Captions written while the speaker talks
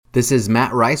This is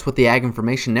Matt Rice with the Ag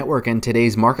Information Network and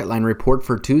today's Market Line report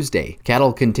for Tuesday.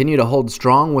 Cattle continue to hold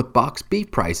strong with box beef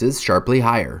prices sharply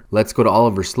higher. Let's go to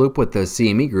Oliver Sloop with the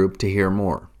CME Group to hear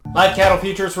more. Live cattle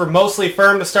futures were mostly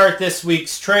firm to start this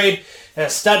week's trade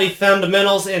as steady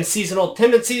fundamentals and seasonal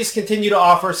tendencies continue to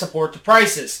offer support to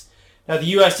prices. Now,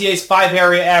 the USDA's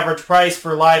 5-area average price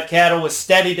for live cattle was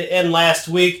steady to end last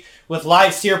week, with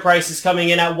live steer prices coming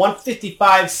in at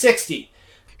 $155.60.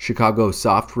 Chicago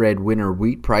soft red winter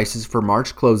wheat prices for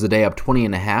March closed the day up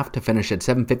 20.5 to finish at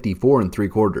 $7.54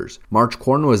 3/4. March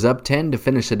corn was up 10 to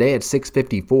finish the day at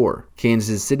 $6.54.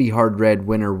 Kansas City hard red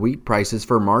winter wheat prices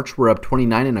for March were up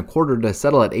 29.25 to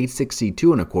settle at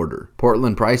 $8.62 1/4.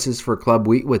 Portland prices for club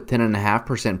wheat with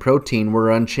 10.5% protein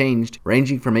were unchanged,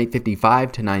 ranging from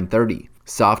 $8.55 to $9.30.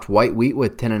 Soft white wheat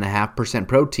with 10.5%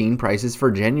 protein prices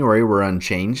for January were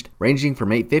unchanged, ranging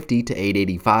from $8.50 to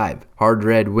 $8.85. Hard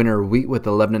red winter wheat with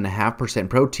 11.5%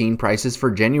 protein prices for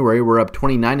January were up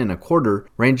 29.25,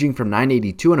 ranging from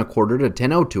 $9.82 1/4 to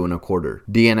 $10.02 1/4.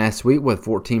 DNS wheat with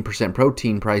 14%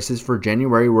 protein prices for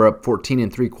January were up 14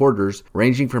 3/4,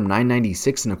 ranging from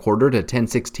 $9.96 1/4 to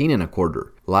 $10.16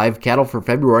 1/4. Live cattle for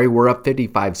February were up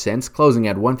 55 cents, closing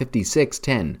at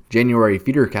 $156.10. January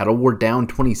feeder cattle were down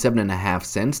 27.5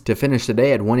 cents to finish the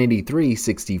day at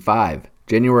 $183.65.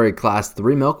 January Class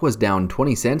 3 milk was down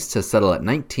 20 cents to settle at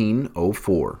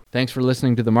 $19.04. Thanks for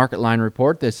listening to the Market Line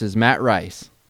Report. This is Matt Rice.